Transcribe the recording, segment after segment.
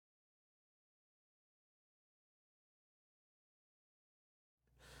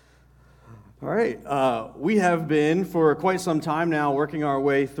All right, we have been for quite some time now working our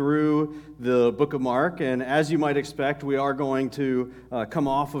way through the book of Mark, and as you might expect, we are going to come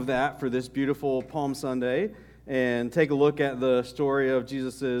off of that for this beautiful Palm Sunday and take a look at the story of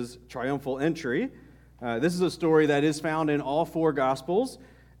Jesus' triumphal entry. This is a story that is found in all four Gospels,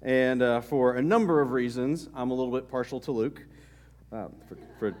 and for a number of reasons, I'm a little bit partial to Luke.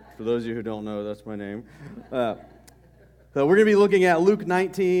 For those of you who don't know, that's my name. So we're going to be looking at Luke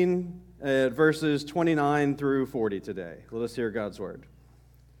 19, verses 29 through 40 today. Let us hear God's word.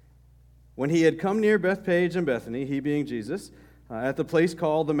 When he had come near Bethphage and Bethany, he being Jesus, at the place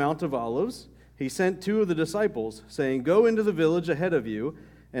called the Mount of Olives, he sent two of the disciples, saying, "Go into the village ahead of you,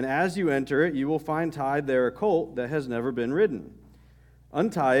 and as you enter it, you will find tied there a colt that has never been ridden.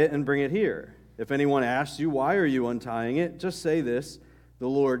 Untie it and bring it here. If anyone asks you, 'Why are you untying it?' just say this, 'The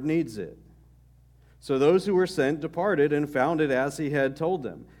Lord needs it.'" So those who were sent departed and found it as he had told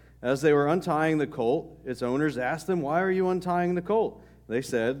them. As they were untying the colt, its owners asked them, "Why are you untying the colt?" They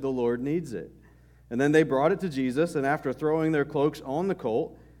said, "The Lord needs it." And then they brought it to Jesus, and after throwing their cloaks on the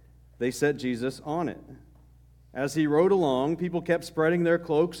colt, they set Jesus on it. As he rode along, people kept spreading their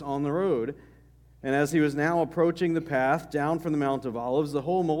cloaks on the road. And as he was now approaching the path down from the Mount of Olives, the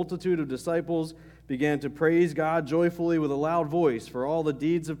whole multitude of disciples began to praise God joyfully with a loud voice for all the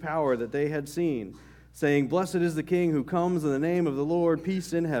deeds of power that they had seen, saying, "Blessed is the King who comes in the name of the Lord,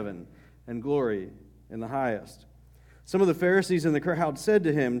 peace in heaven and glory in the highest." Some of the Pharisees in the crowd said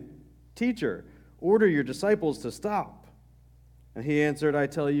to him, "Teacher, order your disciples to stop." And he answered, "I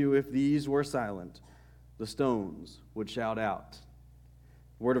tell you, if these were silent, the stones would shout out."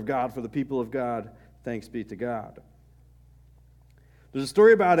 Word of God for the people of God. Thanks be to God. There's a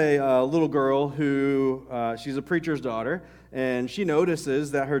story about a little girl who, she's a preacher's daughter, and she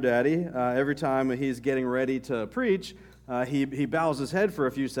notices that her daddy, every time he's getting ready to preach, he bows his head for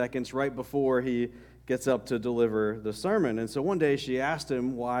a few seconds right before he gets up to deliver the sermon. And so one day she asked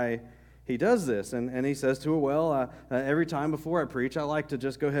him why he does this, and he says to her, "Well, every time before I preach, I like to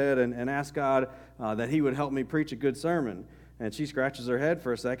just go ahead and ask God that he would help me preach a good sermon." And she scratches her head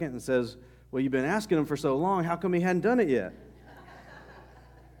for a second and says, "Well, you've been asking him for so long, how come he hadn't done it yet?"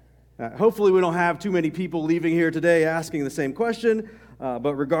 Hopefully we don't have too many people leaving here today asking the same question,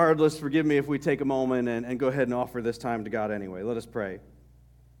 but regardless, forgive me if we take a moment and go ahead and offer this time to God anyway. Let us pray.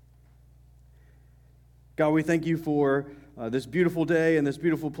 God, we thank you for this beautiful day and this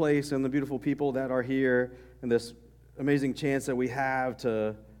beautiful place and the beautiful people that are here and this amazing chance that we have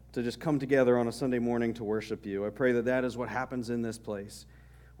to just come together on a Sunday morning to worship you. I pray that that is what happens in this place.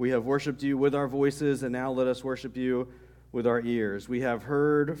 We have worshiped you with our voices, and now let us worship you with our ears. We have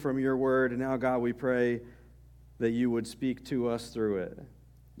heard from your word, and now, God, we pray that you would speak to us through it.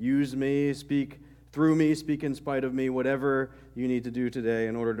 Use me, speak through me, speak in spite of me, whatever you need to do today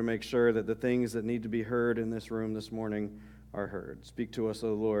in order to make sure that the things that need to be heard in this room this morning are heard. Speak to us,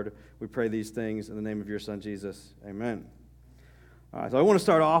 O Lord. We pray these things in the name of your Son, Jesus. Amen. So I want to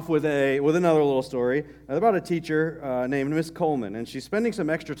start off with another little story about a teacher named Miss Coleman, and she's spending some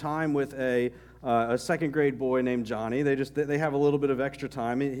extra time with a second grade boy named Johnny. They have a little bit of extra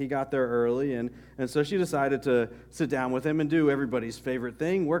time. He got there early, and so she decided to sit down with him and do everybody's favorite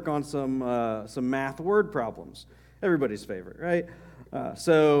thing: work on some math word problems. Everybody's favorite, right?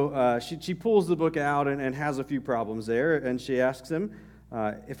 So she pulls the book out and has a few problems there, and she asks him,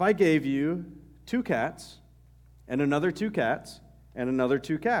 "If I gave you 2 cats and another 2 cats and another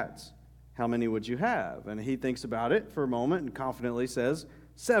 2 cats, how many would you have?" And he thinks about it for a moment and confidently says,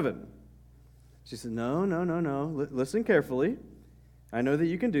 7. She said, No. Listen carefully. I know that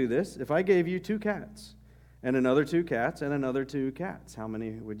you can do this. If I gave you 2 cats and another 2 cats and another 2 cats, how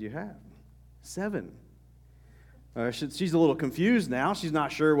many would you have? 7. She's a little confused now. She's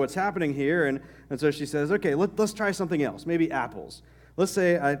not sure what's happening here. And so she says, okay, let's try something else, maybe apples. Let's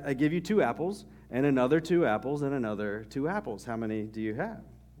say I give you 2 apples and another 2 apples and another 2 apples. How many do you have?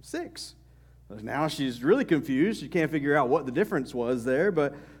 6. Now she's really confused. She can't figure out what the difference was there,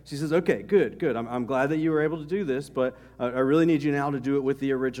 but she says, okay, good. I'm glad that you were able to do this, but I really need you now to do it with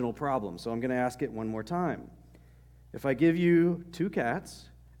the original problem. So I'm going to ask it one more time. If I give you 2 cats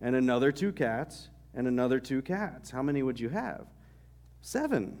and another 2 cats and another 2 cats, how many would you have?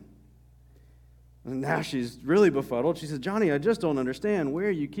 7. And now she's really befuddled. She says, Johnny, I just don't understand where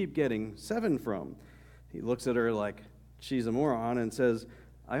you keep getting 7 from. He looks at her like she's a moron and says,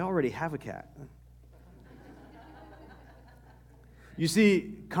 I already have a cat. You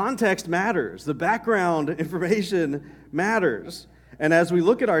see, context matters. The background information matters. And as we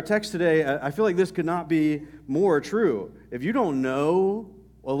look at our text today, I feel like this could not be more true. If you don't know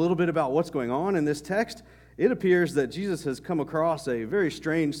a little bit about what's going on in this text, it appears that Jesus has come across a very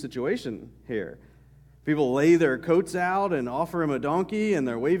strange situation here. People lay their coats out and offer him a donkey, and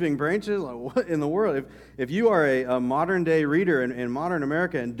they're waving branches. Like, what in the world? If you are a modern-day reader in modern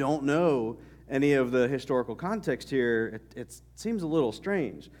America and don't know any of the historical context here, it seems a little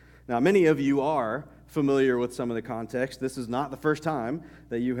strange. Now, many of you are familiar with some of the context. This is not the first time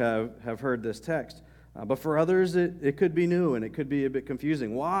that you have heard this text. But for others, it could be new, and it could be a bit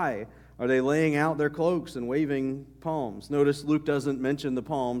confusing. Why are they laying out their cloaks and waving palms? Notice Luke doesn't mention the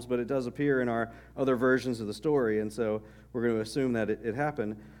palms, but it does appear in our other versions of the story, and so we're going to assume that it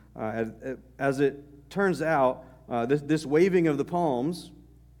happened. As it turns out, this waving of the palms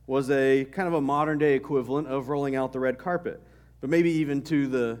was a kind of a modern-day equivalent of rolling out the red carpet, but maybe even to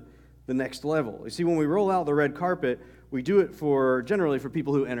the next level. You see, when we roll out the red carpet, we do it generally for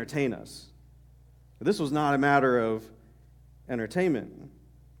people who entertain us. But this was not a matter of entertainment.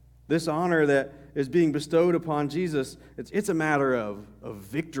 This honor that is being bestowed upon Jesus, it's a matter of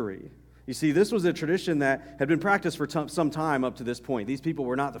victory. You see, this was a tradition that had been practiced for some time up to this point. These people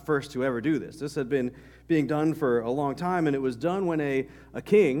were not the first to ever do this. This had been being done for a long time, and it was done when a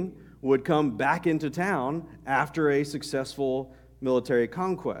king would come back into town after a successful military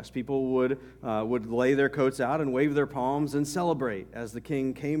conquest. People would lay their coats out and wave their palms and celebrate as the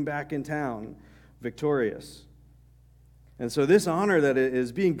king came back in town victorious. And so this honor that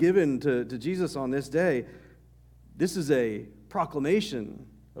is being given to Jesus on this day, this is a proclamation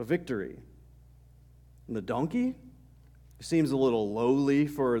of victory. And the donkey seems a little lowly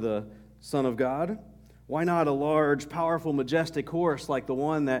for the Son of God. Why not a large, powerful, majestic horse like the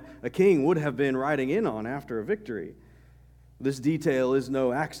one that a king would have been riding in on after a victory? This detail is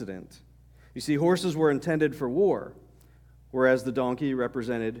no accident. You see, horses were intended for war, whereas the donkey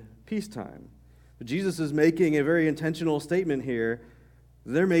represented peacetime. But Jesus is making a very intentional statement here.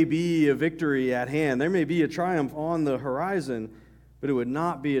 There may be a victory at hand. There may be a triumph on the horizon, but it would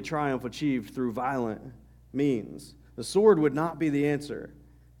not be a triumph achieved through violent means. The sword would not be the answer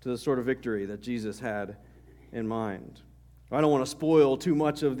to the sort of victory that Jesus had in mind. I don't want to spoil too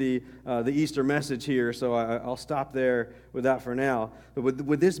much of the Easter message here, so I'll stop there with that for now. But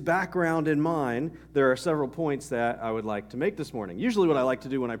with this background in mind, there are several points that I would like to make this morning. Usually what I like to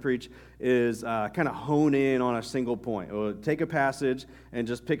do when I preach is kind of hone in on a single point. Or take a passage and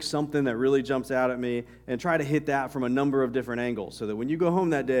just pick something that really jumps out at me and try to hit that from a number of different angles so that when you go home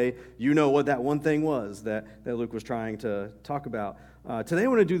that day, you know what that one thing was that Luke was trying to talk about. Today I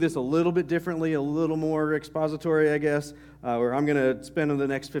want to do this a little bit differently, a little more expository, I guess, where I'm going to spend the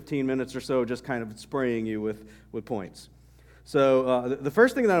next 15 minutes or so just kind of spraying you with points. So the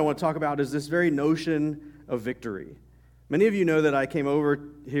first thing that I want to talk about is this very notion of victory. Many of you know that I came over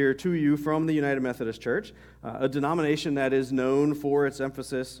here to you from the United Methodist Church, a denomination that is known for its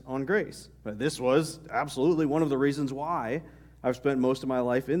emphasis on grace. But this was absolutely one of the reasons why I've spent most of my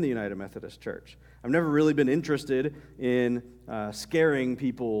life in the United Methodist Church. I've never really been interested in scaring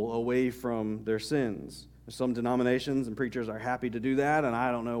people away from their sins. Some denominations and preachers are happy to do that, and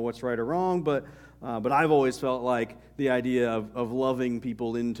I don't know what's right or wrong, but I've always felt like the idea of loving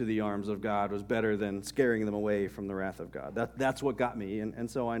people into the arms of God was better than scaring them away from the wrath of God. That's what got me, and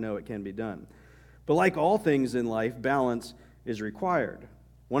so I know it can be done. But like all things in life, balance is required.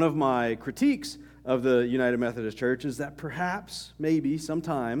 One of my critiques of the United Methodist Church is that perhaps, maybe,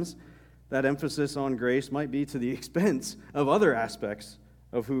 sometimes, that emphasis on grace might be to the expense of other aspects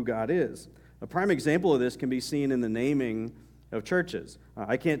of who God is. A prime example of this can be seen in the naming of churches.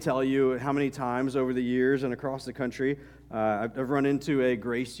 I can't tell you how many times over the years and across the country I've run into a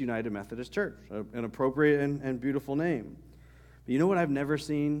Grace United Methodist Church, an appropriate and beautiful name. But you know what I've never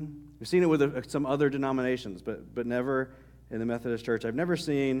seen? I've seen it with some other denominations, but never in the Methodist Church. I've never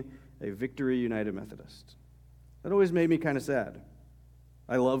seen a Victory United Methodist. That always made me kind of sad.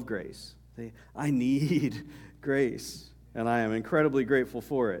 I love grace. I need grace, and I am incredibly grateful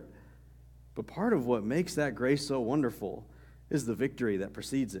for it. But part of what makes that grace so wonderful is the victory that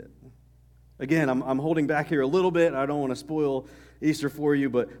precedes it. Again, I'm holding back here a little bit. I don't want to spoil Easter for you,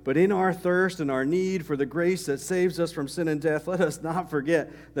 but in our thirst and our need for the grace that saves us from sin and death, let us not forget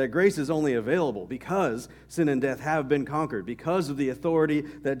that grace is only available because sin and death have been conquered, because of the authority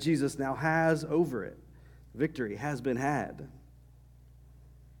that Jesus now has over it. Victory has been had.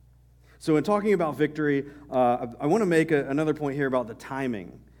 So in talking about victory, I want to make another point here about the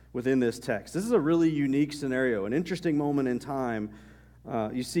timing within this text. This is a really unique scenario, an interesting moment in time.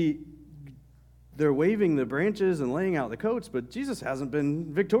 You see, they're waving the branches and laying out the coats, but Jesus hasn't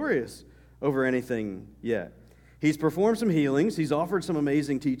been victorious over anything yet. He's performed some healings, he's offered some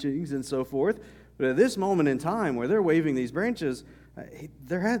amazing teachings and so forth, but at this moment in time where they're waving these branches,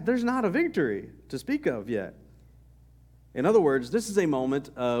 there's not a victory to speak of yet. In other words, this is a moment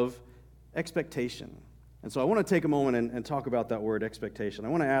of expectation. And so I want to take a moment and talk about that word expectation. I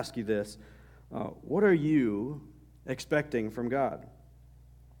want to ask you this. What are you expecting from God?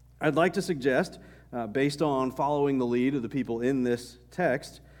 I'd like to suggest, based on following the lead of the people in this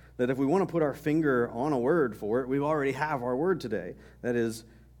text, that if we want to put our finger on a word for it, we already have our word today. That is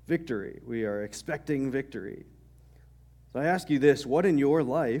victory. We are expecting victory. So I ask you this, what in your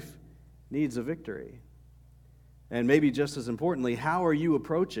life needs a victory? And maybe just as importantly, how are you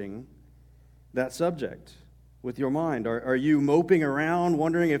approaching that subject with your mind? Are you moping around,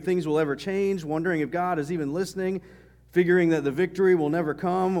 wondering if things will ever change, wondering if God is even listening, figuring that the victory will never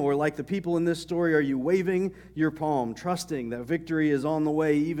come? Or like the people in this story, are you waving your palm, trusting that victory is on the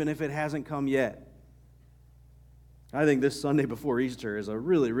way even if it hasn't come yet? I think this Sunday before Easter is a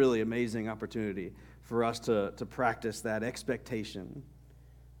really, really amazing opportunity for us to practice that expectation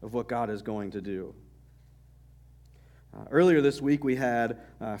of what God is going to do. Earlier this week, we had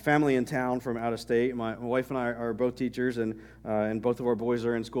family in town from out of state. My wife and I are both teachers, and both of our boys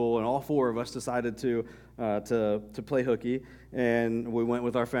are in school, and all four of us decided to play hooky, and we went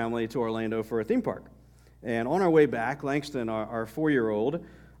with our family to Orlando for a theme park. And on our way back, Langston, our 4-year-old,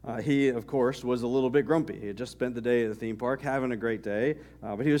 he, of course, was a little bit grumpy. He had just spent the day at the theme park, having a great day,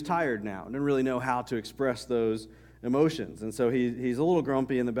 but he was tired now and didn't really know how to express those emotions. And so he's a little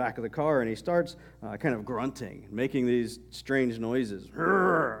grumpy in the back of the car, and he starts kind of grunting, making these strange noises.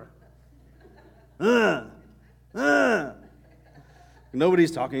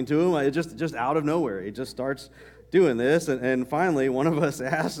 Nobody's talking to him. It just out of nowhere, he just starts doing this. And finally, one of us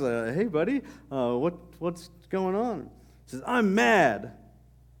asks, hey, buddy, what's going on? He says, I'm mad.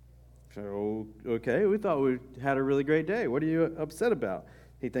 So, okay, we thought we had a really great day. What are you upset about?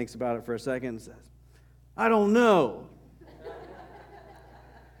 He thinks about it for a second and says, I don't know.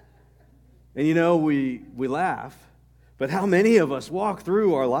 And we laugh, but how many of us walk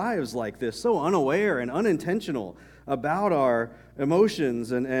through our lives like this, so unaware and unintentional about our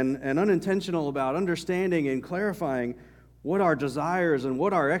emotions and unintentional about understanding and clarifying what our desires and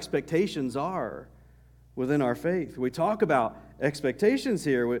what our expectations are within our faith. We talk about expectations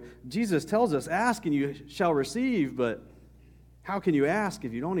here. Jesus tells us, ask and you shall receive, but how can you ask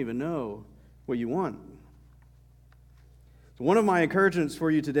if you don't even know what you want? So one of my encouragements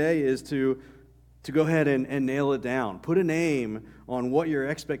for you today is to go ahead and nail it down. Put a name on what your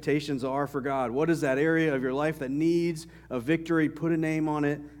expectations are for God. What is that area of your life that needs a victory? Put a name on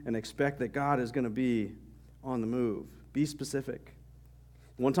it and expect that God is going to be on the move. Be specific.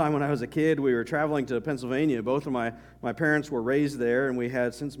 One time when I was a kid, we were traveling to Pennsylvania. Both of my parents were raised there, and we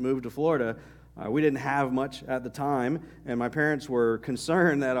had since moved to Florida. We didn't have much at the time, and my parents were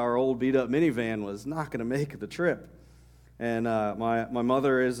concerned that our old beat-up minivan was not going to make the trip. And my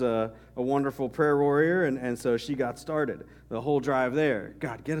mother is a wonderful prayer warrior, and so she got started. The whole drive there,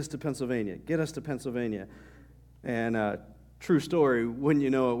 God, get us to Pennsylvania, get us to Pennsylvania. And true story, wouldn't you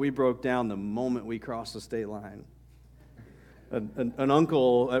know it, we broke down the moment we crossed the state line. An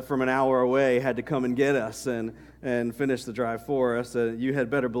uncle from an hour away had to come and get us and finish the drive for us. You had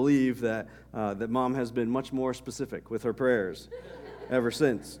better believe that Mom has been much more specific with her prayers ever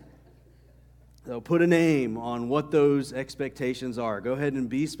since. So put a name on what those expectations are. Go ahead and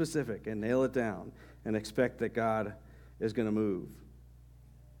be specific and nail it down and expect that God is going to move.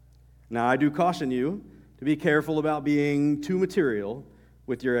 Now, I do caution you to be careful about being too material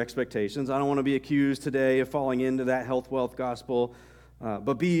with your expectations. I don't want to be accused today of falling into that health, wealth gospel,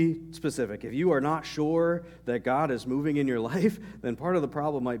 but be specific. If you are not sure that God is moving in your life, then part of the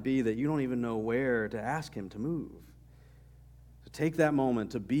problem might be that you don't even know where to ask Him to move. So take that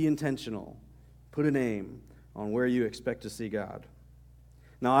moment to be intentional. Put a name on where you expect to see God.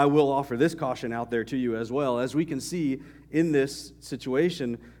 Now, I will offer this caution out there to you as well. As we can see in this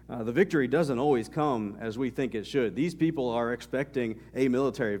situation, the victory doesn't always come as we think it should. These people are expecting a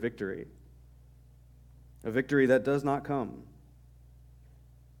military victory, a victory that does not come.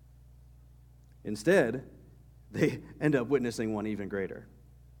 Instead, they end up witnessing one even greater.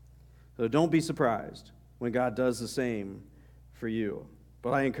 So don't be surprised when God does the same for you.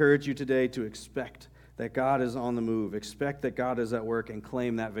 But I encourage you today to expect that God is on the move. Expect that God is at work and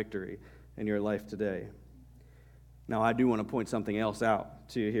claim that victory in your life today. Now, I do want to point something else out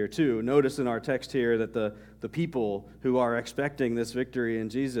to you here, too. Notice in our text here that the people who are expecting this victory in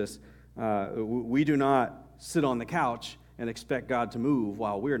Jesus, we do not sit on the couch and expect God to move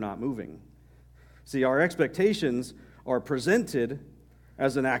while we're not moving. See, our expectations are presented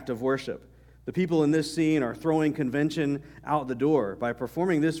as an act of worship. The people in this scene are throwing convention out the door by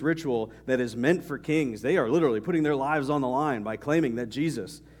performing this ritual that is meant for kings. They are literally putting their lives on the line by claiming that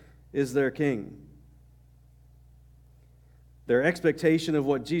Jesus is their king. Their expectation of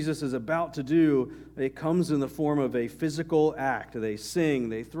what Jesus is about to do, it comes in the form of a physical act. They sing,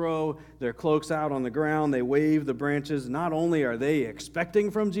 they throw their cloaks out on the ground, they wave the branches. Not only are they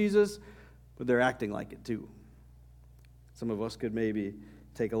expecting from Jesus, but they're acting like it too. Some of us could maybe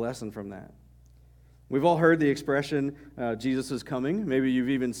take a lesson from that. We've all heard the expression, Jesus is coming. Maybe you've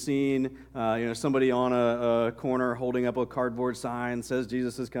even seen somebody on a corner holding up a cardboard sign, says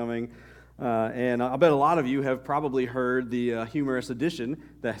Jesus is coming. And I bet a lot of you have probably heard the humorous addition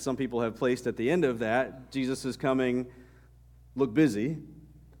that some people have placed at the end of that, Jesus is coming, look busy.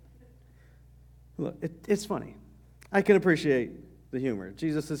 Look, it's funny. I can appreciate the humor.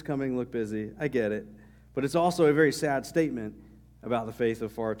 Jesus is coming, look busy. I get it. But it's also a very sad statement about the faith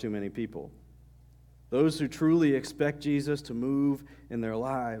of far too many people. Those who truly expect Jesus to move in their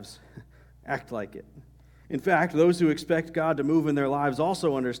lives act like it. In fact, those who expect God to move in their lives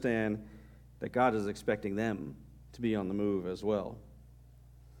also understand that God is expecting them to be on the move as well.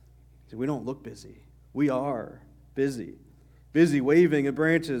 So we don't look busy. We are busy. Busy waving at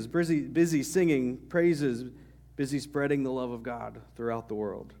branches, busy singing praises, busy spreading the love of God throughout the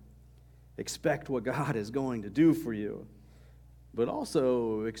world. Expect what God is going to do for you, but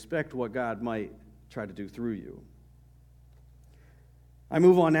also expect what God might try to do through you. I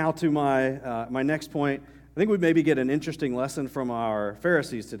move on now to my next point. I think we maybe get an interesting lesson from our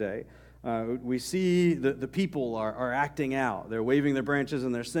Pharisees today. We see the people are acting out. They're waving their branches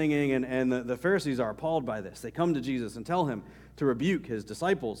and they're singing, and the Pharisees are appalled by this. They come to Jesus and tell him to rebuke his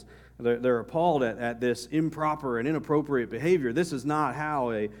disciples. They're appalled at this improper and inappropriate behavior. This is not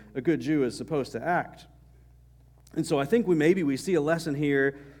how a good Jew is supposed to act. And so I think we see a lesson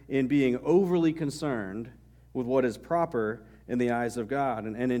here in being overly concerned with what is proper in the eyes of God.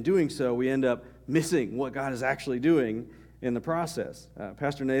 And in doing so, we end up missing what God is actually doing in the process.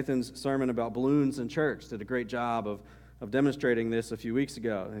 Pastor Nathan's sermon about balloons in church did a great job of demonstrating this a few weeks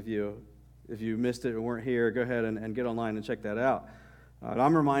ago. If you missed it or weren't here, go ahead and get online and check that out.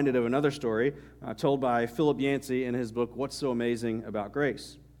 I'm reminded of another story told by Philip Yancey in his book, What's So Amazing About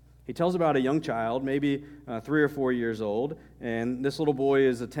Grace? He tells about a young child, maybe 3 or 4 years old, and this little boy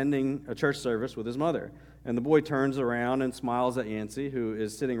is attending a church service with his mother. And the boy turns around and smiles at Yancey, who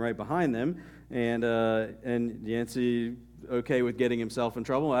is sitting right behind them, and Yancey, okay with getting himself in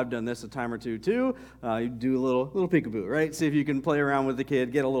trouble. I've done this a time or two too. You do a little peekaboo, right? See if you can play around with the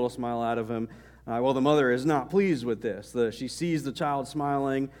kid, get a little smile out of him. Well, the mother is not pleased with this. She sees the child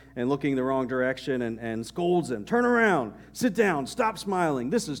smiling and looking the wrong direction and scolds him. Turn around, sit down, stop smiling.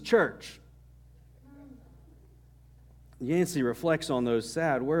 This is church. Yancey reflects on those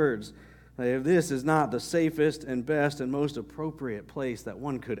sad words. If this is not the safest and best and most appropriate place that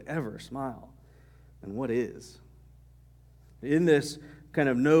one could ever smile, then what is? In this kind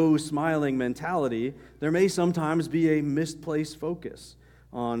of no smiling mentality, there may sometimes be a misplaced focus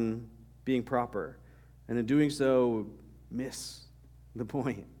on being proper, and in doing so, miss the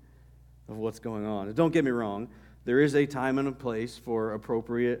point of what's going on. And don't get me wrong, there is a time and a place for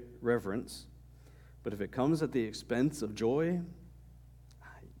appropriate reverence, but if it comes at the expense of joy,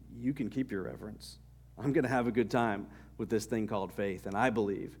 you can keep your reverence. I'm going to have a good time with this thing called faith, and I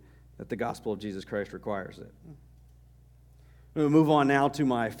believe that the gospel of Jesus Christ requires it. I'm going to move on now to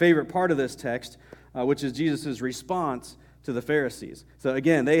my favorite part of this text, which is Jesus' response to the Pharisees. So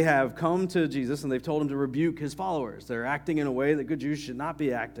again, they have come to Jesus and they've told him to rebuke his followers. They're acting in a way that good Jews should not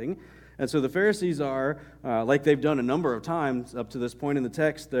be acting. And so the Pharisees are, like they've done a number of times up to this point in the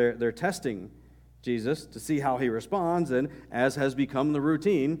text, they're testing Jesus to see how he responds, and as has become the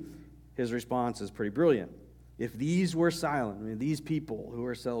routine, his response is pretty brilliant. If these were silent, these people who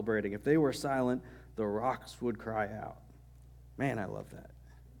are celebrating, if they were silent, the rocks would cry out. Man, I love that.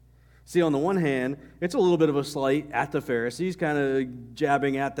 See, on the one hand, it's a little bit of a slight at the Pharisees, kind of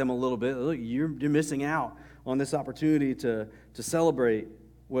jabbing at them a little bit. Look, you're missing out on this opportunity to celebrate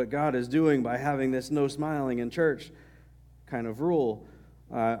what God is doing by having this no smiling in church kind of rule.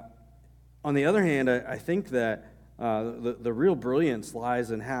 On the other hand, I think that the real brilliance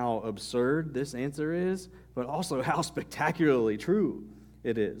lies in how absurd this answer is, but also how spectacularly true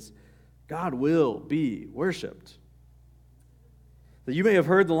it is. God will be worshipped. You may have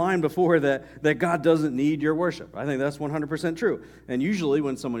heard the line before that God doesn't need your worship. I think that's 100% true. And usually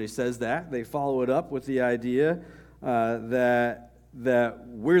when somebody says that, they follow it up with the idea that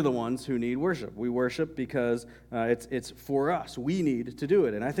we're the ones who need worship. We worship because it's for us. We need to do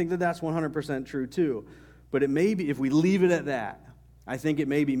it. And I think that that's 100% true too. But it may be, if we leave it at that, I think it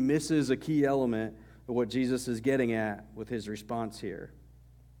maybe misses a key element of what Jesus is getting at with his response here.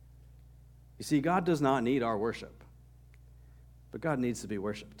 You see, God does not need our worship, but God needs to be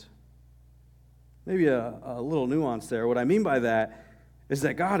worshiped. Maybe a little nuance there. What I mean by that is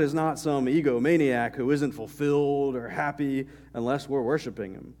that God is not some egomaniac who isn't fulfilled or happy unless we're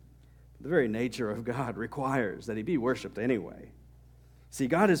worshiping him. The very nature of God requires that he be worshiped anyway. See,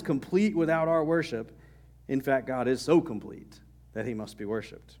 God is complete without our worship. In fact, God is so complete that he must be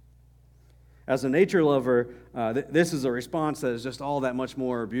worshiped. As a nature lover, this is a response that is just all that much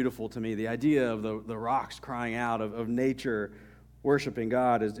more beautiful to me. The idea of the rocks crying out, of nature worshiping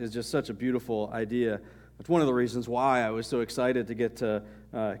God is just such a beautiful idea. It's one of the reasons why I was so excited to get to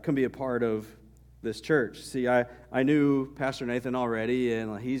come be a part of this church. See, I knew Pastor Nathan already,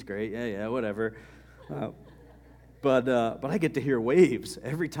 and he's great, yeah, whatever. But I get to hear waves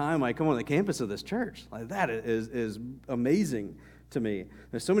every time I come on the campus of this church. Like, that is amazing to me.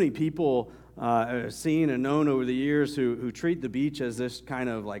 There's so many people seen and known over the years who treat the beach as this kind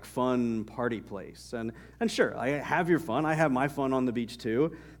of like fun party place. And sure, I have your fun. I have my fun on the beach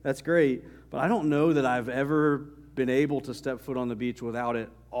too. That's great. But I don't know that I've ever been able to step foot on the beach without it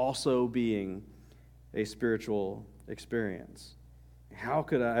also being a spiritual experience. How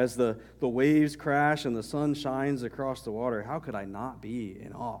could I, as the waves crash and the sun shines across the water, how could I not be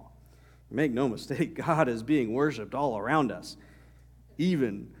in awe? Make no mistake, God is being worshiped all around us,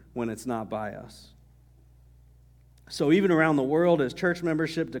 even when it's not by us. So even around the world, as church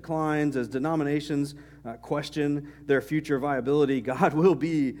membership declines, as denominations question their future viability, God will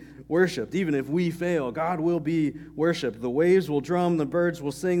be worshiped. Even if we fail, God will be worshiped. The waves will drum, the birds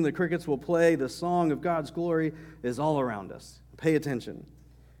will sing, the crickets will play. The song of God's glory is all around us. Pay attention.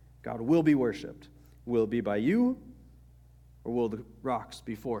 God will be worshiped. Will it be by you, or will the rocks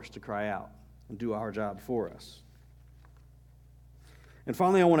be forced to cry out and do our job for us? And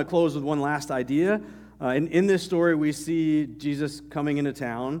finally, I want to close with one last idea. In this story, we see Jesus coming into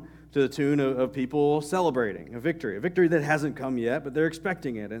town to the tune of people celebrating a victory that hasn't come yet, but they're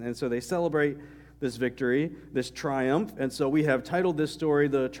expecting it. And so they celebrate this victory, this triumph. And so we have titled this story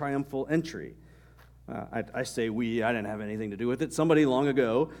The Triumphal Entry. I say we, I didn't have anything to do with it. Somebody long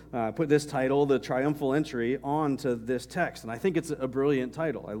ago put this title, The Triumphal Entry, onto this text. And I think it's a brilliant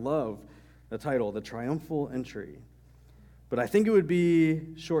title. I love the title, The Triumphal Entry. But I think it would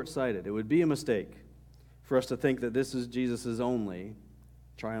be short-sighted. It would be a mistake for us to think that this is Jesus' only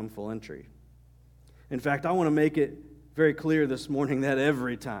triumphal entry. In fact, I want to make it very clear this morning that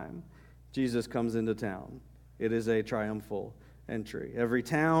every time Jesus comes into town, it is a triumphal entry. Every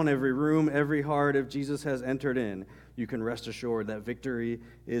town, every room, every heart, if Jesus has entered in, you can rest assured that victory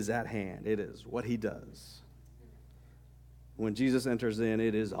is at hand. It is what he does. When Jesus enters in,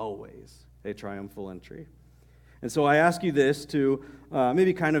 it is always a triumphal entry. And so I ask you this to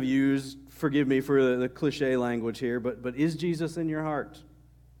maybe kind of use, forgive me for the cliche language here, but is Jesus in your heart?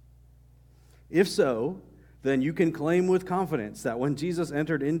 If so, then you can claim with confidence that when Jesus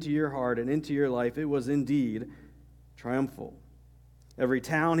entered into your heart and into your life, it was indeed triumphal. Every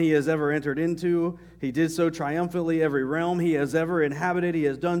town he has ever entered into, he did so triumphantly. Every realm he has ever inhabited, he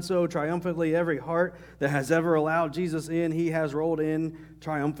has done so triumphantly. Every heart that has ever allowed Jesus in, he has rolled in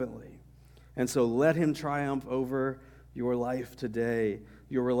triumphantly. And so let him triumph over your life today,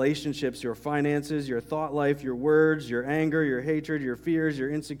 your relationships, your finances, your thought life, your words, your anger, your hatred, your fears,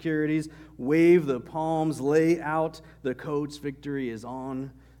 your insecurities. Wave the palms, lay out the coats. Victory is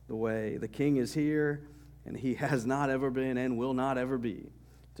on the way. The King is here, and he has not ever been and will not ever be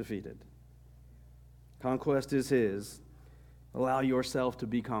defeated. Conquest is his. Allow yourself to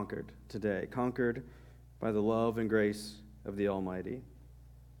be conquered today, conquered by the love and grace of the Almighty.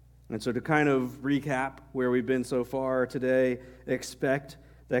 And so to kind of recap where we've been so far today, expect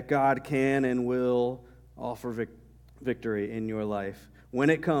that God can and will offer victory in your life. When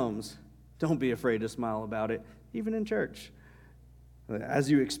it comes, don't be afraid to smile about it, even in church.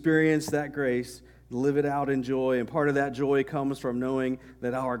 As you experience that grace, live it out in joy, and part of that joy comes from knowing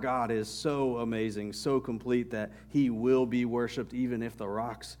that our God is so amazing, so complete, that he will be worshiped even if the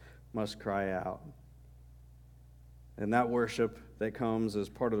rocks must cry out. And that worship that comes as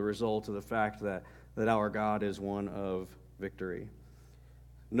part of the result of the fact that our God is one of victory.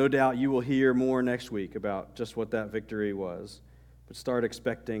 No doubt you will hear more next week about just what that victory was, but start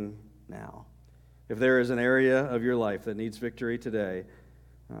expecting now. If there is an area of your life that needs victory today,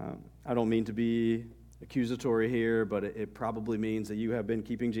 I don't mean to be accusatory here, but it probably means that you have been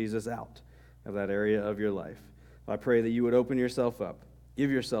keeping Jesus out of that area of your life. I pray that you would open yourself up,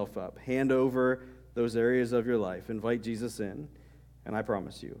 give yourself up, hand over those areas of your life, invite Jesus in, and I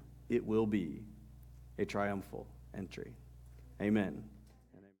promise you, it will be a triumphal entry. Amen.